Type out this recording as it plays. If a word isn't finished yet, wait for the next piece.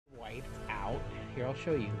here, I'll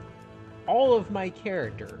show you. All of my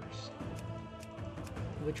characters,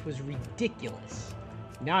 which was ridiculous.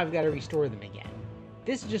 Now I've got to restore them again.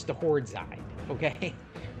 This is just the Horde side, okay?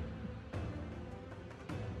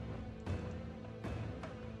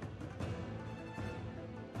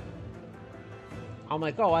 I'm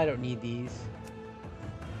like, oh, I don't need these.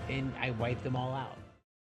 And I wipe them all out.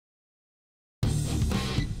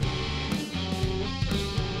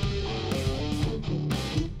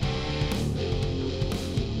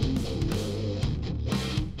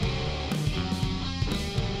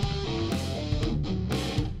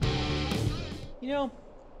 You know,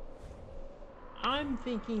 I'm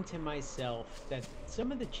thinking to myself that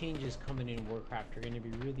some of the changes coming in Warcraft are going to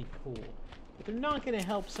be really cool. But they're not going to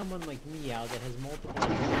help someone like me out that has multiple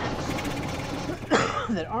accounts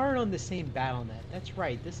that aren't on the same battle net. That's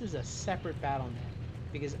right, this is a separate battle net.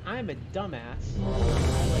 Because I'm a dumbass. I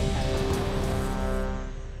like having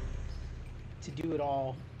to do it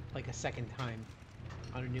all like a second time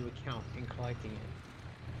on a new account and collecting it.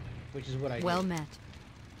 Which is what I do. Well met.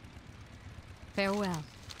 Farewell.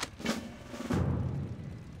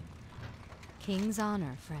 King's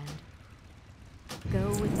honor, friend. Go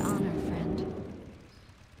with honor, friend.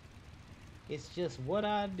 It's just what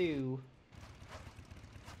I do.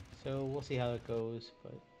 So we'll see how it goes,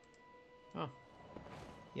 but... Oh.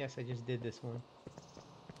 Yes, I just did this one.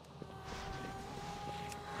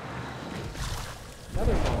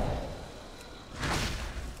 Another monk.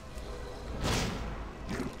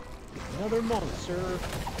 Another monk, sir.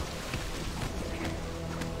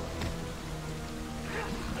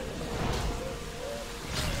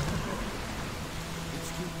 It's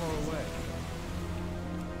too far away.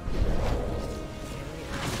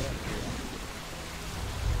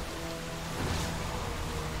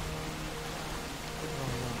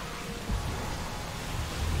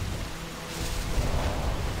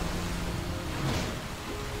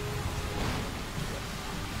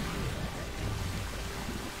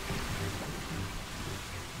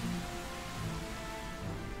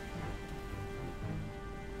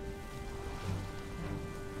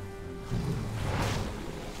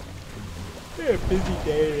 A busy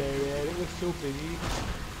day today, man. It was so busy.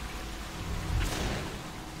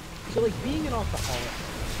 So, like, being an alcoholic,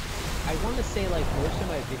 I want to say, like, most of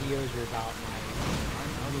my videos are about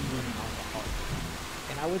I'm being an alcoholic.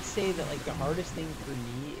 And I would say that, like, the hardest thing for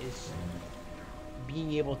me is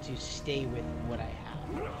being able to stay with what I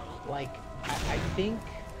have. Like, I think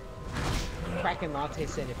Kraken Latte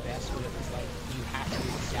said it best when it was like, you have to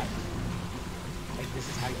accept like this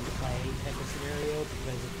is how you play type of scenario,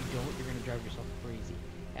 because if you don't, you're gonna drive yourself crazy.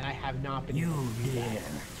 And I have not been able to do that.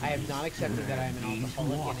 I have not accepted that I am an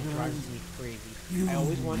alcoholic, and it drives me crazy. I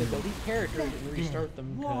always want to delete characters and restart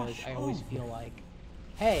them because I always feel like,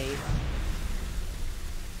 hey,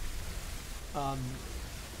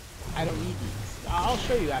 I don't need these. I'll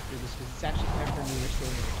show you after this because it's actually time for me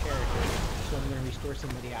restoring a character. So I'm gonna restore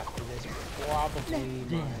somebody after this, probably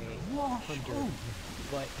my hunter.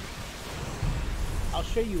 But I'll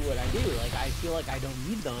show you what I do. Like, I feel like I don't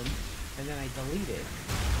need them, and then I delete it,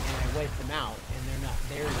 and I wipe them out, and they're not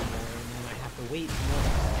there anymore, and then I have to wait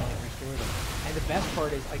months to like restore them. And the best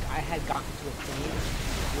part is, like, I had gotten to a point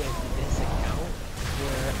with this account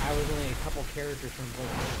where I was only a couple characters from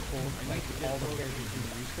like all the characters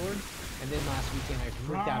being restored, and then last weekend I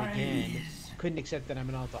freaked out again, couldn't accept that I'm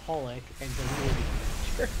an alcoholic, and deleted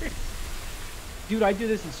the character. Dude, I do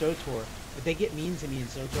this in SOTOR. But they get mean to me in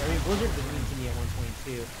SOTOR. I mean, Blizzard was mean to me at one point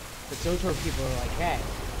too. But SOTOR people are like, hey,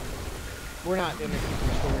 we're not going to keep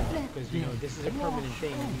restoring them because, you know, this is a permanent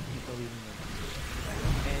thing and you keep deleting them.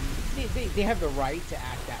 And they have the right to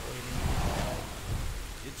act that way.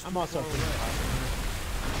 I'm also a freaking customer.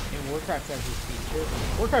 And Warcraft has this feature.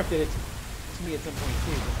 Warcraft did it to me at some point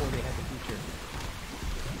too before they had the feature.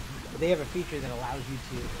 But they have a feature that allows you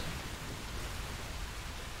to...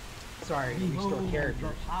 Sorry, restore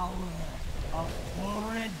characters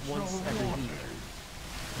once every week.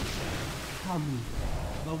 Come,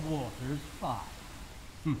 the water's fine.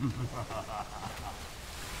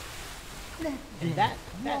 And that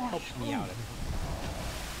helps me out.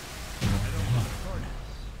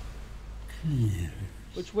 Clear.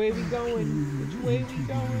 Which way we going? Which way we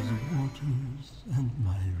going? Waters, and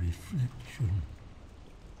my reflection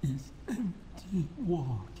is empty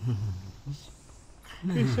waters.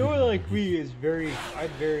 Someone like me is I'm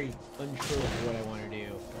very unsure of what I want to do.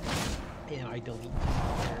 And I delete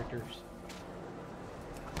characters.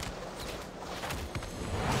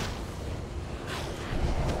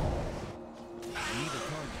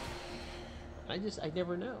 I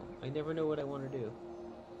never know. I never know what I want to do.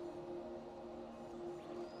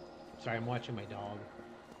 Sorry, I'm watching my dog.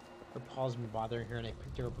 her paw's been bothering her, and I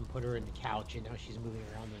picked her up and put her in the couch, and now she's moving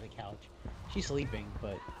around on the couch. She's sleeping,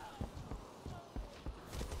 but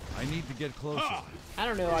I need to get closer. I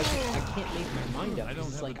don't know. I can't make my mind up. I don't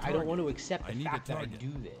It's have like a I don't want to target. accept I the need a fact that I target.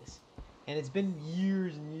 do this, and it's been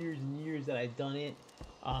years and years and years that I've done it.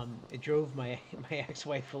 It drove my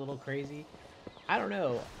ex-wife a little crazy. I don't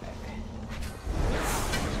know.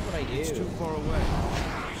 That's what I do. It's too far away.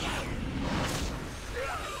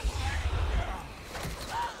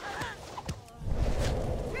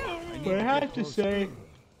 But I have to say,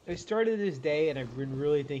 I started this day and I've been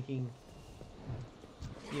really thinking,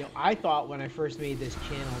 you know, I thought when I first made this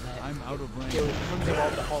channel that I'm out of range. there was tons of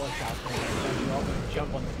alcoholics out there and we all gonna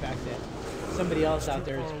jump on the fact that somebody else out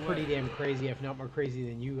there is pretty damn crazy, if not more crazy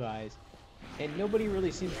than you guys. And nobody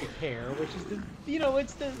really seems to care, which is the, you know,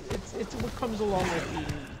 it's what comes along with being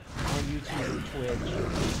on YouTube or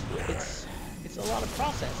Twitch. It's a lot of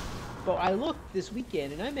process. But I looked this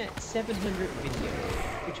weekend and I'm at 700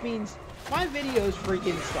 videos, which means my videos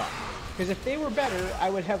freaking suck. Because if they were better, I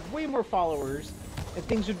would have way more followers and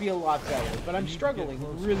things would be a lot better. But I'm struggling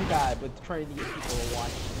really bad with trying to get people to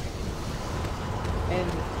watch.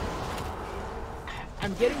 And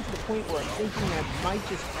I'm getting to the point where I'm thinking I might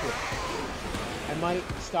just quit. I might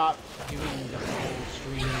stop doing the whole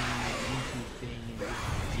stream YouTube thing and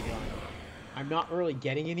just be done. I'm not really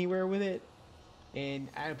getting anywhere with it. And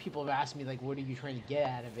I know people have asked me, like, what are you trying to get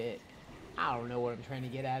out of it? I don't know what I'm trying to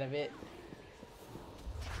get out of it.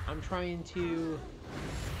 I'm trying to...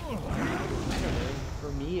 I don't know.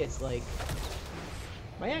 For me, it's like...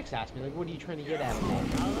 My ex asked me, like, what are you trying to get out of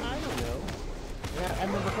it? I don't know. And I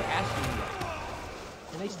remember her asking me that.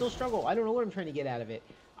 And I still struggle. I don't know what I'm trying to get out of it.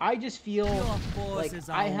 I just feel like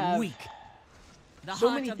I have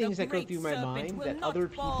so many things that go through my mind that other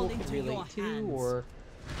people can relate to, or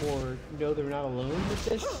know they're not alone with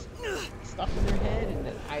this stuff in their head, and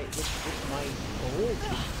that it's my goal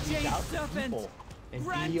to reach out to people and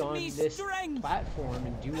be on this platform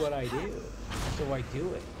and do what I do. So I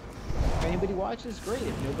do it. If anybody watches, great.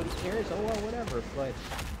 If nobody cares, oh well, whatever. But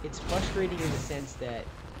it's frustrating in the sense that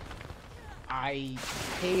I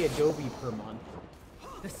pay Adobe per month.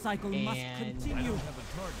 The cycle must continue.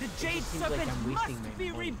 The Jade Serpent must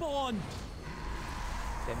be reborn.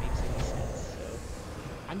 If that makes any sense. So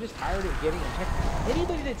I'm just tired of getting attacked.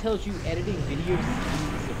 Anybody that tells you editing videos is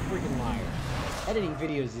easy is a freaking liar. Editing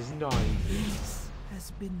videos is not easy. Peace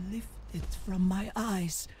has been lifted from my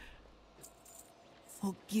eyes.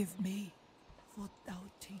 Forgive me for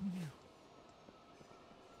doubting you.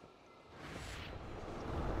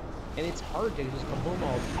 And it's hard to just come home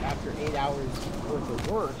after 8 hours worth of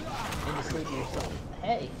work and just say to yourself,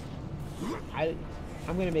 hey,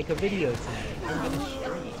 I'm going to make a video tonight. I'm going to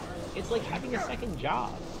stream. It's like having a second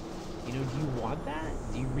job. You know, do you want that?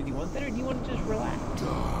 Do you really want that, or do you want to just relax?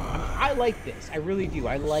 I like this. I really do.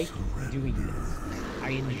 I like doing this.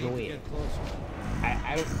 I enjoy it.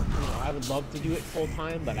 I don't, you know, I would love to do it full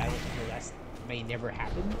time, but I don't know, that may never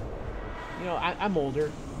happen. You know, I'm older.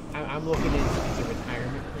 I'm looking at it as a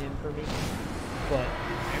retirement plan for me, but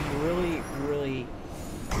I'm really, really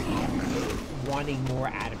wanting more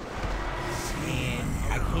out of it, and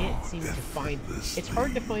I can't seem to find. It's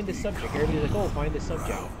hard to find a subject. Everybody's like, "Oh, find a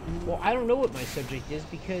subject." Well, I don't know what my subject is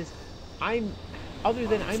because other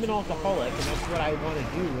than I'm an alcoholic, and that's what I want to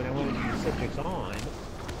do, and I want to do subjects on.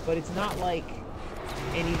 But it's not like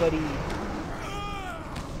anybody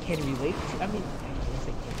can relate to. I mean, I guess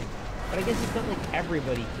I can. But I guess it's not like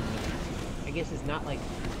everybody can relate to it. I guess it's not like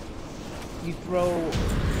you throw,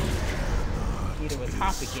 you know, a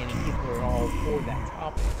topic in and people are all for that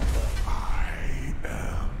topic.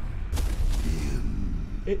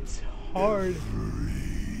 But it's hard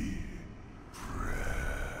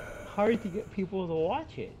to get people to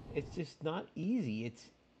watch it. It's just not easy. It's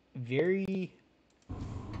very...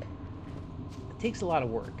 It takes a lot of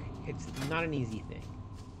work. It's not an easy thing.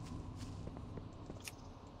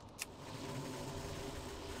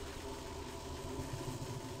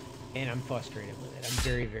 And I'm frustrated with it. I'm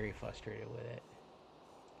very, very frustrated with it.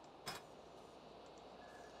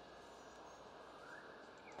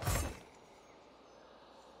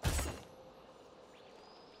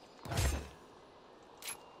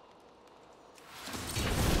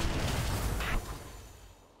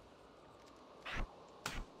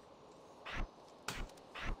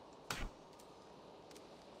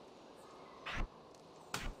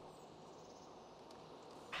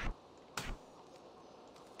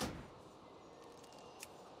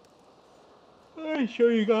 I'm gonna show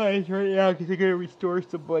you guys right now because I'm gonna restore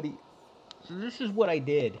somebody. So this is what I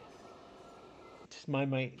did. Just my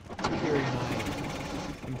hearing eye.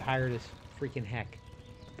 I'm tired as freaking heck.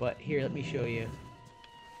 But here, let me show you.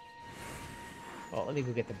 Well, let me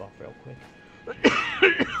go get the buff real quick.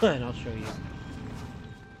 And I'll show you.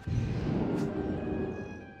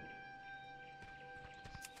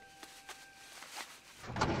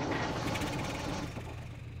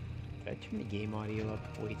 Did I turn the game audio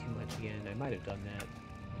up way too much again? I might have done that.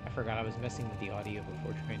 I forgot I was messing with the audio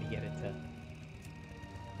before trying to get it to...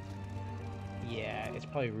 Yeah, it's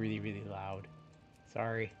probably really, really loud.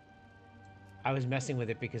 Sorry. I was messing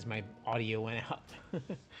with it because my audio went out.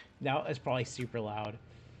 Now it's probably super loud.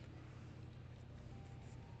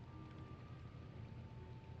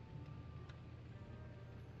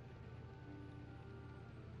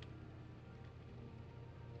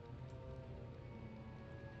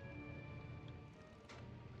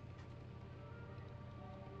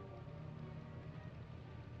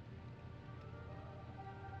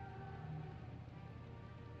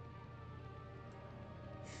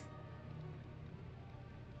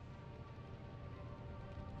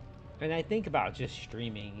 And I think about just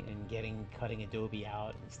streaming and cutting Adobe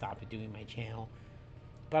out and stopping doing my channel.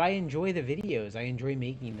 But I enjoy the videos. I enjoy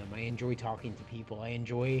making them. I enjoy talking to people. I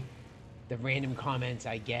enjoy the random comments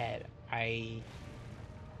I get. I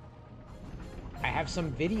have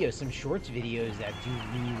some videos, some shorts videos that do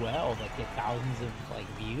really well, that get thousands of like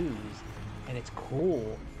views, and it's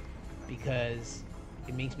cool because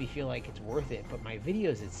it makes me feel like it's worth it. But my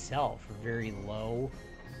videos itself are very low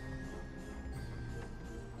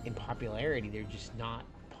in popularity. They're just not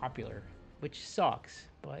popular, which sucks.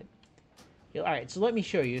 But all right, so let me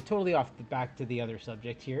show you. Totally off the back to the other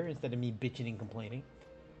subject here instead of me bitching and complaining.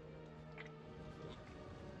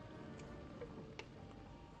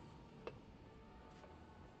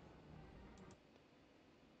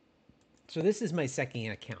 So this is my second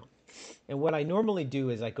account. And what I normally do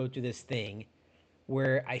is I go to this thing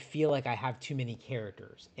where I feel like I have too many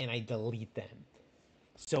characters and I delete them.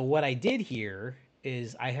 So what I did here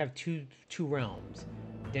is I have two realms.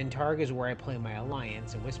 Dentarg is where I play my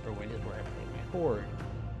Alliance, and Whisperwind is where I play my Horde.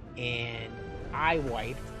 And I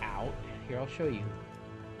wiped out, here I'll show you,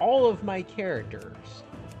 all of my characters,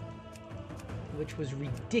 which was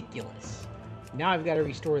ridiculous. Now I've got to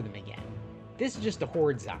restore them again. This is just the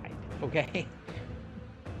Horde side, okay?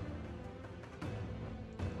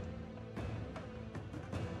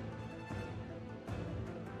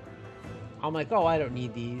 I'm like, oh, I don't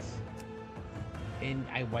need these. And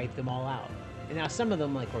I wipe them all out. And now some of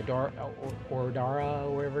them, like Ordara,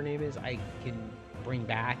 or whatever her name is, I can bring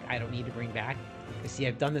back. I don't need to bring back. You see,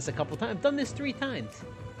 I've done this a couple times. I've done this 3 times.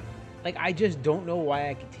 Like, I just don't know why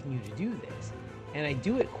I continue to do this. And I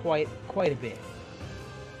do it quite a bit.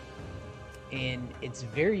 And it's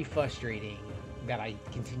very frustrating that I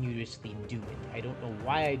continuously do it. I don't know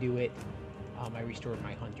why I do it. I restored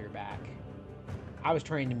my hunter back. I was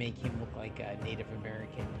trying to make him look like a Native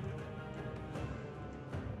American.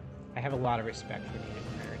 I have a lot of respect for Native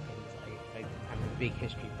Americans. I'm a big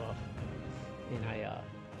history buff, and I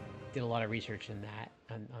did a lot of research in that,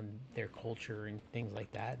 on their culture and things like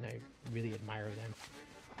that, and I really admire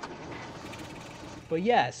them. But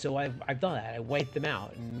yeah, so I've done that. I wiped them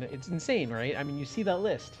out, and it's insane, right? I mean, you see that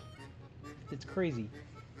list. It's crazy.